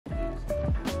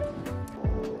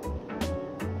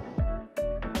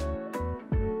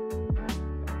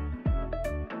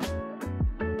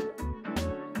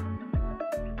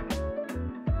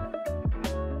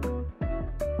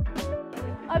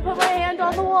I put my hand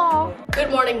on the wall. Good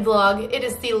morning vlog. It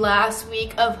is the last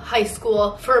week of high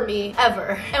school for me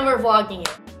ever, and we're vlogging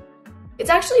it. It's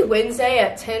actually Wednesday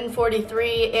at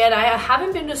 10:43 and I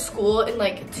haven't been to school in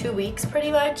like 2 weeks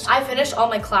pretty much. I finished all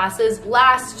my classes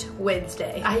last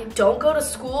Wednesday. I don't go to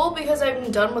school because I'm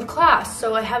done with class,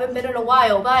 so I haven't been in a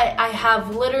while, but I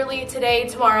have literally today,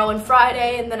 tomorrow, and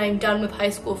Friday, and then I'm done with high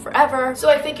school forever. So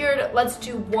I figured let's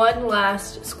do one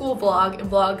last school vlog and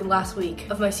vlog the last week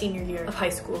of my senior year of high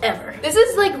school ever. This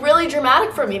is like really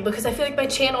dramatic for me because I feel like my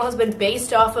channel has been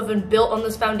based off of and built on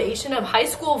this foundation of high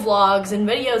school vlogs and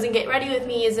videos and get ready with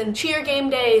me's and cheer game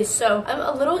days, so I'm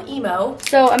a little emo.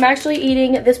 So I'm actually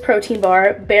eating this protein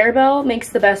bar. Bearbell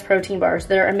makes the best protein bars.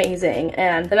 They're amazing,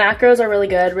 and the macros are really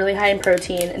good, really high in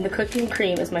protein, and the cooking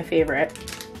cream is my favorite.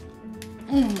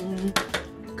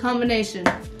 Combination.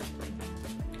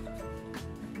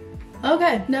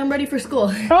 Okay, now I'm ready for school.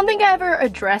 I don't think I ever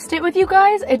addressed it with you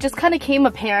guys. It just kind of came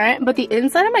apparent, but the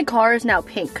inside of my car is now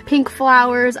pink. Pink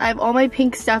flowers. I have all my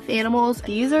pink stuffed animals.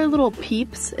 These are little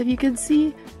peeps, if you can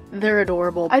see. They're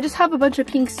adorable. I just have a bunch of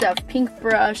pink stuff. Pink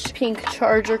brush, pink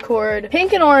charger cord.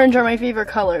 Pink and orange are my favorite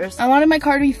colors. I wanted my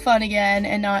car to be fun again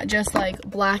and not just like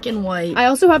black and white. I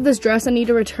also have this dress I need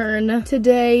to return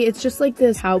today. It's just like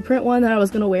this cow print one that I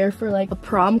was gonna wear for like a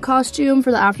prom costume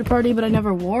for the after party, but I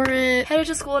never wore it. Headed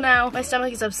to school now. My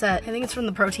stomach is upset. I think it's from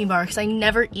the protein bar because I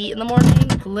never eat in the morning,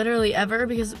 literally ever,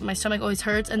 because my stomach always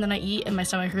hurts and then I eat and my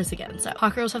stomach hurts again. So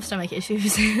hot girls have stomach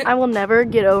issues. I will never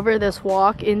get over this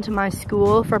walk into my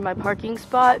school from my parking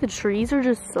spot. The trees are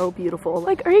just so beautiful.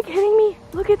 Like, are you kidding me?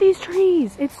 Look at these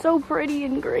trees. It's so pretty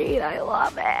and green. I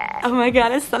love it. Oh my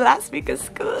god, it's the last week of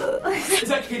school. Is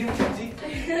that Caiti Mackenzie?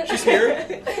 She's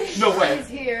here? No way. She's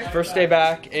here. First day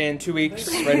back in 2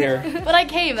 weeks, right here. But I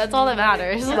came, that's all that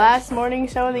matters. Last morning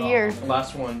show of the year.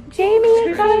 Last one. Jamie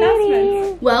and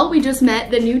Katie. Well, we just met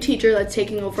the new teacher that's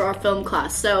taking over our film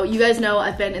class. So you guys know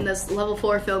I've been in this level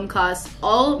 4 film class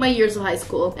all my years of high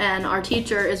school, and our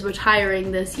teacher is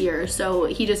retiring this year. So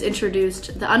he just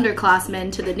introduced the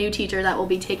underclassmen to the new teacher that will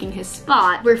be taking his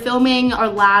spot. We're filming our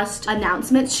last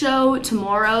announcements show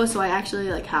tomorrow, so I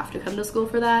actually like have to come to school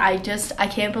for that. I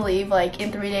can't believe like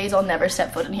in 3 days I'll never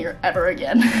step foot in here ever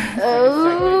again.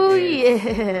 Oh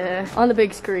yeah. On the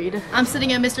big screen. I'm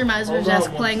sitting at Mr. Miser's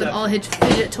desk playing with all his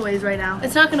fidget toys right now.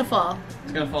 It's not gonna fall.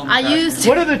 It's gonna fall.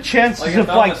 What are the chances of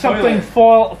like something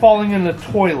falling in the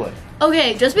toilet?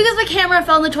 Okay, just because the camera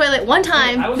fell in the toilet one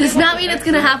time does not mean it's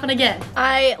gonna happen again.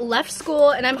 I left school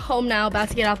and I'm home now, about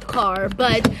to get out the car,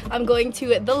 but I'm going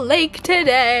to the lake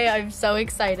today. I'm so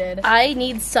excited. I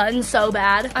need sun so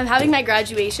bad. I'm having my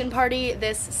graduation party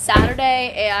this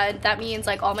Saturday, and that means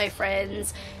like all my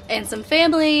friends and some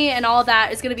family and all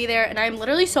that is gonna be there, and I'm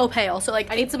literally so pale, so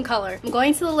like I need some color. I'm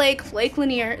going to the lake, Lake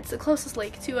Lanier. It's the closest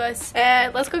lake to us,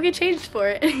 and let's go get changed for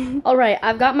it. All right,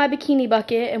 I've got my bikini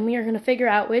bucket and we are gonna figure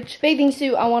out which bathing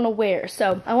suit I wanna wear.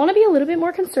 So I wanna be a little bit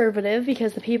more conservative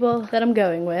because the people that I'm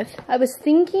going with. I was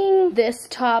thinking this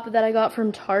top that I got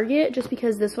from Target, just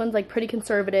because this one's like pretty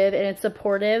conservative and it's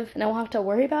supportive and I won't have to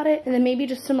worry about it. And then maybe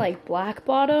just some like black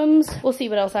bottoms. We'll see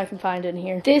what else I can find in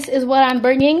here. This is what I'm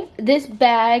bringing. This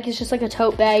bag is just like a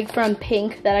tote bag from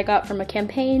Pink that I got from a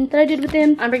campaign that I did with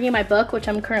them. I'm bringing my book, which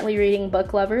I'm currently reading,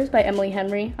 Book Lovers by Emily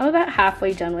Henry. I'm about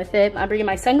halfway done with it. I'm bringing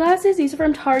my sunglasses. These are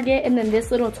from Target. And then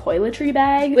this little toiletry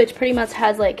bag, which pretty much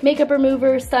has like makeup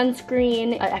remover,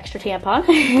 sunscreen, an extra tampon.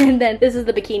 And then this is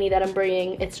the bikini that I'm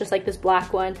bringing. It's just like this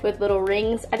black one with little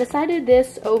rings. I decided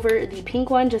this over the pink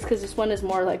one just because this one is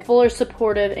more like fuller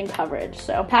supportive and coverage.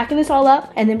 So packing this all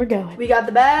up and then we're going. We got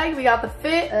the bag, we got the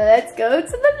fit. Let's go to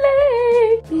the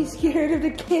lake. Be scared of the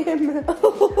camera.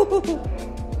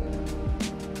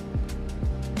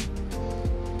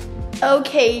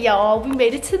 Okay, y'all, we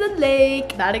made it to the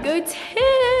lake. About to go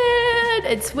tan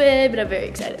and swim, and I'm very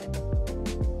excited.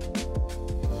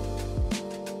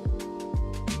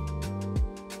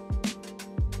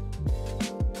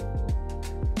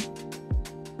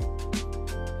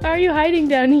 How are you hiding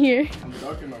down here? I'm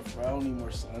dark enough, but I don't need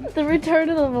more sun. The return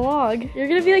of the vlog. You're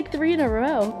gonna be like 3 in a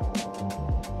row.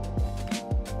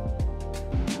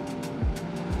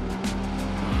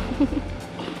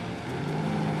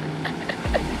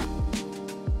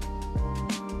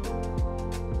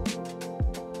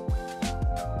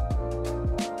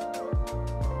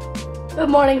 Good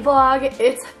morning vlog.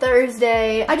 It's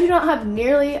Thursday. I do not have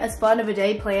nearly as fun of a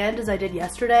day planned as I did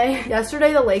yesterday.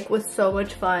 Yesterday the lake was so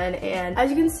much fun, and as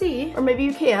you can see, or maybe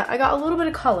you can't, I got a little bit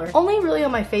of color. Only really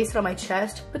on my face and on my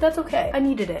chest, but that's okay. I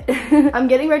needed it. I'm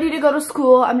getting ready to go to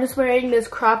school. I'm just wearing this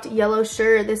cropped yellow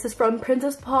shirt. This is from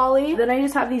Princess Polly. Then I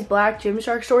just have these black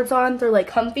Gymshark shorts on. They're like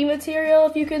comfy material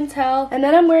if you can tell. And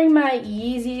then I'm wearing my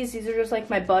Yeezys. These are just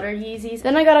like my butter Yeezys.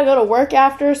 Then I gotta go to work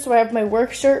after, so I have my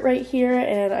work shirt right here,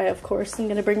 and I of course I'm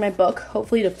gonna bring my book,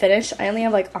 hopefully to finish. I only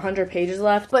have like 100 pages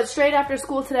left. But straight after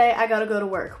school today, I gotta go to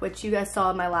work, which you guys saw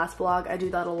in my last vlog. I do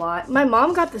that a lot. My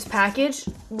mom got this package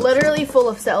literally full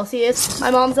of Celsius.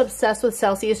 My mom's obsessed with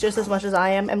Celsius just as much as I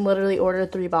am, and literally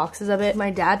ordered 3 boxes of it.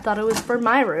 My dad thought it was for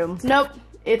my room. Nope.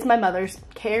 It's my mother's.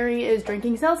 Carrie is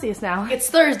drinking Celsius now. It's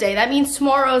Thursday. That means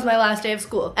tomorrow is my last day of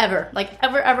school. Ever. Like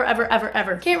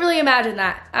ever. Can't really imagine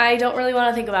that. I don't really want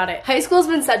to think about it. High school's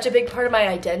been such a big part of my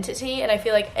identity, and I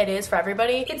feel like it is for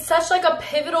everybody. It's such like a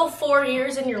pivotal 4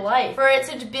 years in your life. For it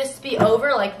to just be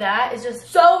over like that is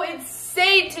just so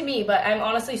insane to me, but I'm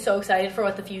honestly so excited for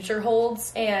what the future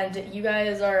holds, and you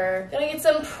guys are gonna get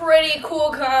some pretty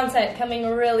cool content coming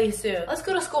really soon. Let's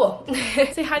go to school.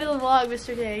 Say hi to the vlog,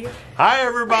 Mr. Day. Hi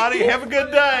everybody, have a good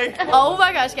day. Oh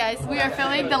my gosh, guys, we are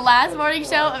filming the last morning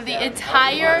show of the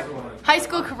entire high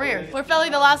school career. We're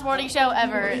filming the last morning show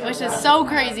ever, which is so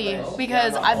crazy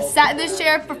because I've sat in this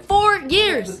chair for 4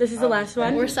 years. This is the last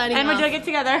one. We're signing off. And we're doing it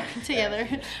together.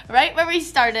 Right where we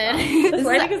started. This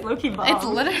lighting is low-key bomb. It's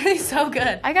literally so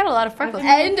good. I got a lot of freckles.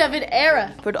 End of an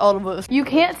era for all of us. You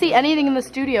can't see anything in the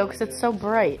studio because it's so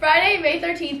bright. Friday, May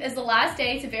 13th is the last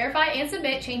day to verify and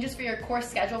submit changes for your course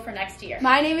schedule for next year.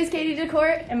 My name is Caiti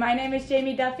Decort. And my name is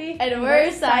Jamie Duffy. And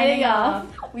we're signing off.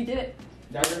 We did it.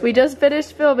 We just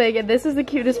finished filming, and this is the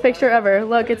cutest picture ever.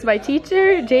 Look, it's my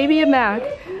teacher, Jamie and Mac,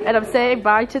 and I'm saying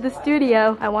bye to the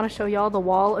studio. I want to show y'all the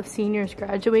wall of seniors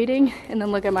graduating, and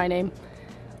then look at my name.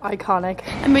 Iconic.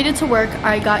 I made it to work.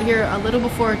 I got here a little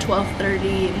before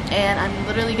 12:30, and I'm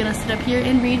literally gonna sit up here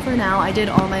and read for now. I did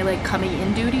all my like coming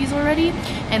in duties already,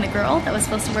 and the girl that was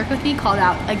supposed to work with me called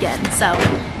out again, so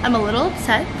I'm a little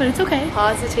upset, but it's okay.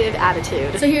 Positive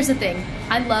attitude. So here's the thing.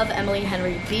 I love Emily and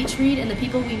Henry. Beach Read and The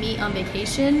People We Meet on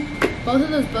Vacation, both of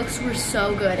those books were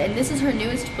so good, and this is her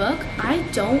newest book. I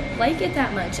don't like it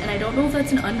that much, and I don't know if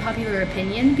that's an unpopular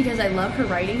opinion because I love her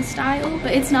writing style,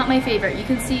 but it's not my favorite. You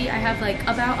can see I have like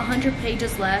about 100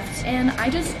 pages left, and I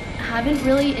just haven't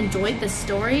really enjoyed the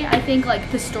story. I think like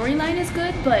the storyline is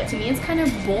good, but to me it's kind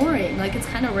of boring. Like it's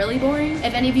kind of really boring.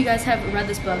 If any of you guys have read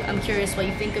this book, I'm curious what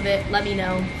you think of it. Let me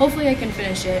know. Hopefully I can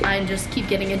finish it. I just keep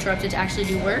getting interrupted to actually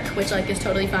do work, which like is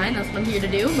totally fine. That's what I'm here to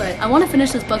do, but I want to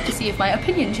finish this book to see if my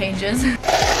opinion changes.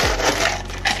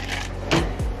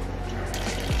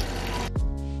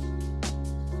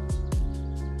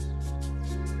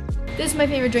 This is my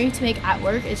favorite drink to make at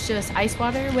work. It's just ice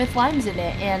water with limes in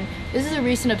it, and this is a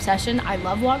recent obsession. I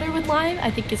love water with lime.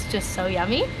 I think it's just so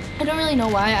yummy. I don't really know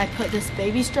why I put this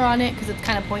baby straw in it because it's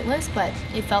kind of pointless, but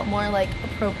it felt more like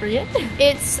appropriate.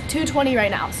 It's 2:20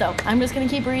 right now, so I'm just gonna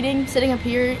keep reading, sitting up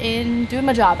here and doing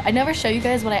my job. I never show you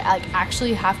guys what I like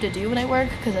actually have to do when I work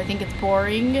because I think it's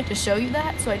boring to show you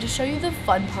that, so I just show you the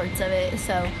fun parts of it.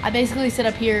 So I basically sit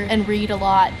up here and read a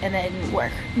lot and then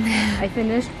work. I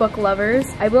finished Book Lovers.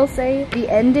 I will say the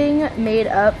ending made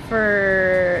up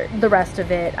for the rest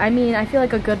of it. I mean, I feel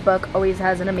like a good book always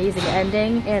has an amazing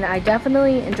ending, and I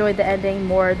definitely enjoyed the ending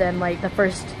more than like the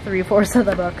first 3/4 of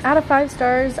the book. Out of 5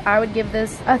 stars, I would give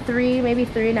this a 3, maybe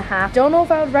 3.5. Don't know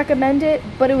if I would recommend it,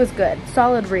 but it was good.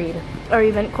 Solid read. Our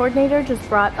event coordinator just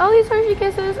brought all these Hershey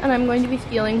Kisses, and I'm going to be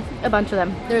stealing a bunch of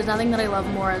them. There's nothing that I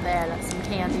love more than some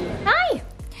candy. Hi!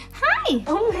 Hi!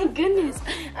 Oh my goodness,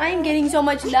 I'm getting so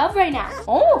much love right now.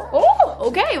 Oh,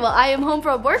 okay, well I am home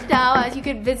from work now. As you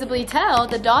can visibly tell,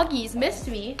 the doggies missed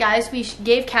me. Guys, we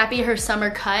gave Cappy her summer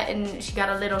cut, and she got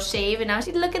a little shave, and now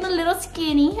she's looking a little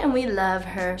skinny, and we love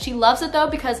her. She loves it though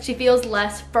because she feels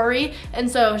less furry,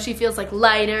 and so she feels like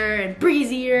lighter and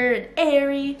breezier and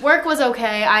airy. Work was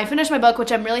okay. I finished my book,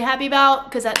 which I'm really happy about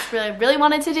because that's really I really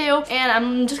wanted to do, and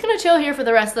I'm just gonna chill here for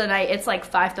the rest of the night. It's like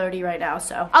 5:30 right now,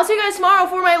 so I'll see you guys tomorrow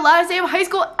for my last day of high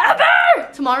school ever!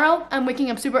 Tomorrow, I'm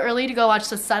waking up super early to go watch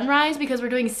the sunrise because we're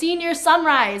doing senior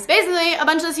sunrise. Basically, a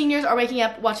bunch of the seniors are waking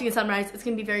up watching the sunrise. It's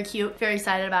gonna be very cute, very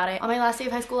excited about it on my last day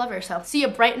of high school ever, so see you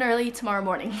bright and early tomorrow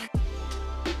morning.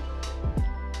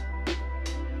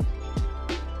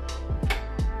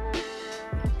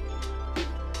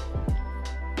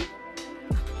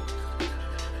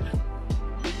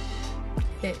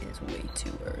 It is way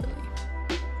too early.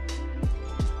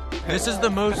 This is the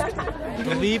most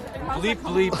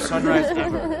bleep sunrise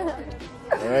ever.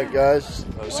 Alright guys,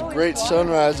 it's a great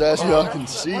sunrise as y'all can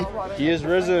see. He is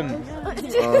risen.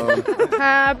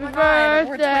 Happy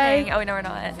birthday. Oh, no, we're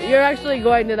not. You're actually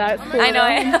going to that school. I know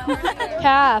I am.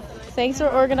 Kath, thanks for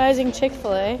organizing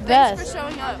Chick-fil-A. Thanks for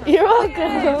showing up. You're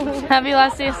welcome. Happy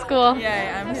last day of school.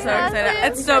 Yeah, I'm so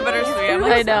excited. It's so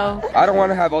bittersweet. I know. I don't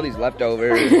want to have all these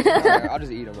leftovers. I'll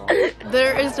just eat them all.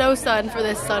 There is no sun for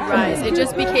this sunrise. It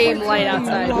just became light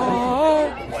outside.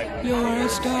 You're a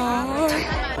star.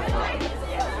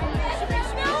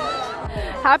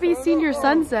 Happy senior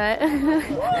sunset. What?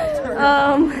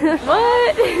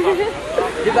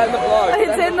 Get that in the vlog.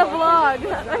 It's in the vlog.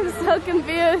 I'm so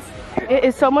confused. It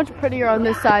is so much prettier on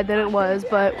this side than it was,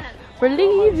 but we're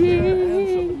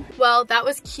leaving. Well, that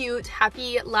was cute.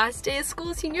 Happy last day of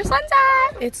school, senior sunset.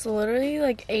 It's literally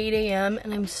like 8 a.m.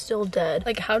 and I'm still dead.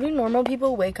 Like, how do normal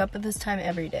people wake up at this time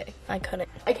every day? I couldn't.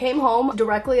 I came home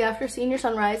directly after senior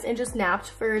sunrise and just napped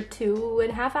for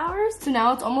 2.5 hours. So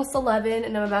now it's almost 11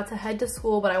 and I'm about to head to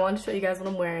school, but I wanted to show you guys what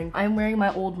I'm wearing. I'm wearing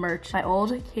my old merch, my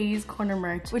old Katie's Corner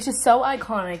merch, which is so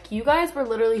iconic. You guys were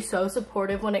literally so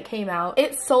supportive when it came out.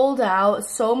 It sold out.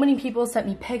 So many people sent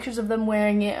me pictures of them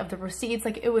wearing it, of the receipts.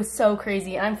 Like, it was so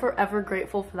crazy, and I'm forever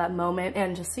grateful for that moment.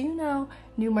 And just so you know,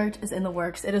 new merch is in the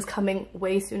works. It is coming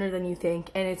way sooner than you think,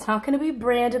 and it's not going to be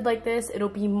branded like this. It'll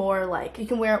be more like you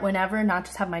can wear it whenever, not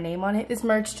just have my name on it. This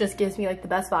merch just gives me like the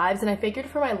best vibes, and I figured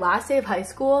for my last day of high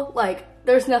school, like,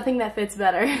 there's nothing that fits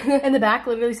better. And the back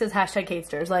literally says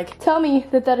 #Katesters. Like, tell me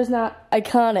that that is not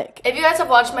iconic. If you guys have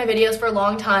watched my videos for a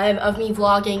long time of me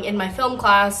vlogging in my film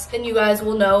class, then you guys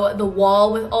will know the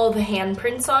wall with all the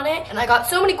handprints on it. And I got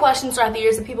so many questions throughout the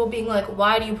years of people being like,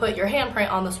 why do you put your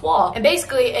handprint on this wall? And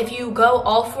basically, if you go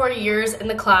all 4 years in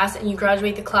the class and you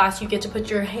graduate the class, you get to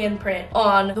put your handprint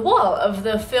on the wall of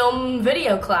the film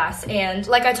video class. And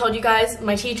like I told you guys,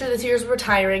 my teacher this year is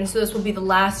retiring, so this will be the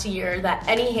last year that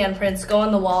any handprints go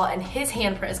on the wall, and his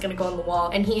handprint is gonna go on the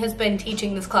wall, and he has been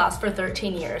teaching this class for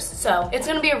 13 years. So it's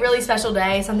gonna be a really special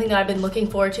day, something that I've been looking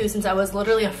forward to since I was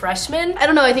literally a freshman. I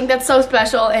don't know, I think that's so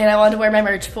special, and I wanted to wear my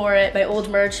merch for it, my old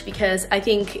merch, because I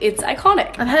think it's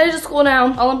iconic. I'm headed to school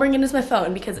now. All I'm bringing is my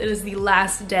phone because it is the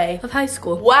last day of high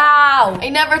school. Wow, I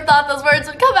never thought those words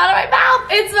would come out of my mouth.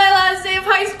 It's my last day of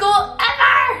high school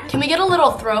ever. Can we get a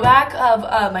little throwback of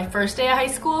my first day of high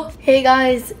school? Hey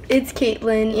guys, it's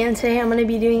Caitlin, and today I'm gonna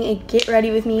be doing a get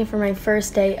ready with me for my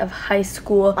first day of high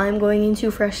school. I'm going into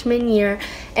freshman year,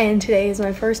 and today is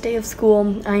my first day of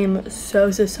school. I am so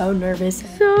nervous.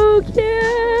 So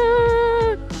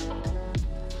cute.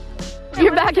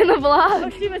 You're back in the vlog. Oh,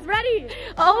 she was ready.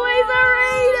 Always a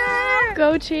raider.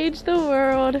 Go change the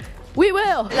world. We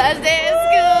will. Last day of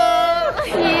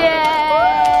school. Yay.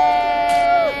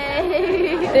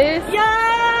 This. Yay.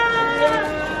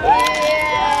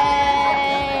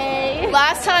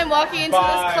 Last time walking into this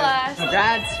class.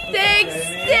 Congrats. Thanks.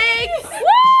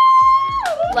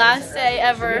 Woo! Last day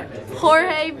ever.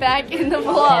 Jorge back in the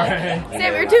vlog.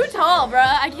 Sam, you're too tall,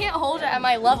 bruh. I can't hold it at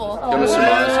my level.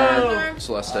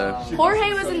 Celeste.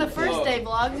 Jorge was in the first day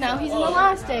vlog. Now he's in the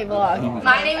last day vlog.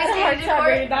 My name is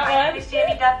DeCort. My name is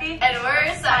Jamie Duffy. And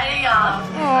we're signing off.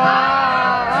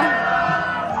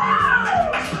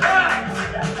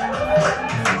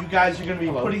 You guys are going to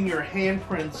be putting your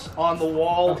handprints on the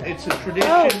wall. It's a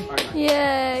tradition.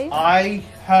 Yay. I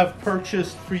have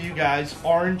purchased for you guys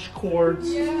orange cords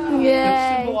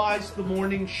that symbolize the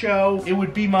morning show. It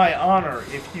would be my honor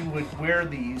if you would wear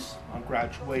these on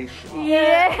graduation.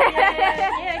 Yeah,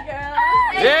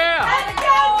 girl. Yeah!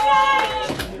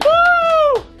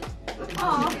 Woo!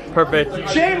 Perfect.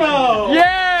 J-Mo!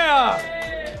 Yeah!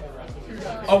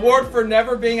 Award for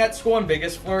never being at school and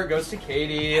biggest flirt goes to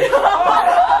Katie.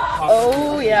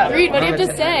 Oh yeah. Reed, what do you have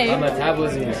to say? My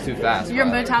metabolism is too fast. Your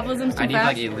metabolism's too fast? I need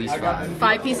like at least 5.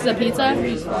 5 pieces of pizza? At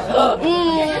least 5.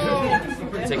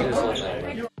 Taking this whole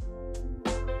thing.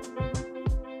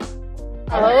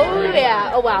 Oh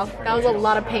yeah. Oh wow. That was a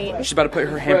lot of paint. She's about to put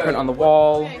her handprint on the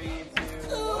wall.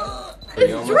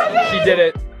 She did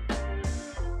it.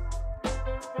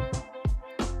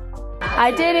 I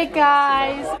did it,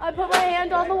 guys. I put my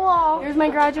hand on the wall. Here's my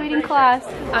graduating class.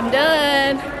 I'm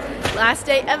done. Last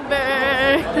day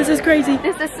ever. This is crazy.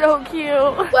 This is so cute.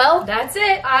 Well, that's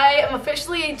it. I am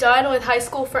officially done with high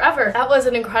school forever. That was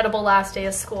an incredible last day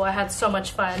of school. I had so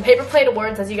much fun. Paper plate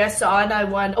awards, as you guys saw, and I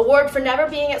won award for never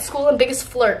being at school and biggest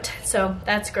flirt. So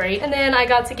that's great. And then I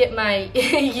got to get my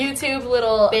YouTube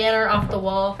little banner off the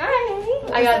wall.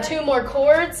 Hi. I got 2 more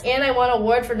cords, and I won an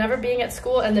award for never being at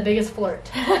school and the biggest flirt.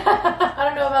 I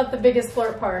don't know about the biggest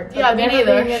flirt part. Yeah, me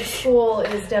neither. Being at school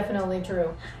is definitely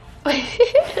true.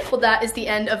 Well, that is the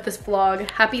end of this vlog.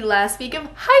 Happy last week of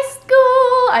high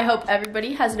school. I hope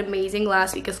everybody has an amazing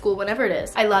last week of school whenever it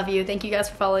is. I love you. Thank you guys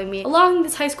for following me along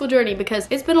this high school journey because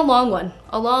it's been a long one,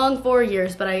 a long 4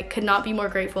 years, but I could not be more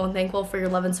grateful and thankful for your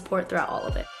love and support throughout all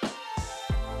of it.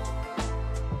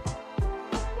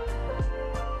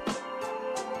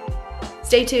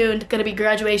 Stay tuned, gonna be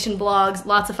graduation vlogs,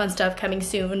 lots of fun stuff coming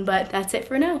soon, but that's it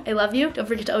for now. I love you. Don't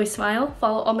forget to always smile,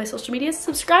 follow all my social medias,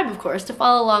 subscribe of course to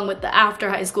follow along with the after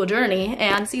high school journey,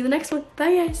 and see you the next one.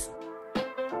 Bye guys.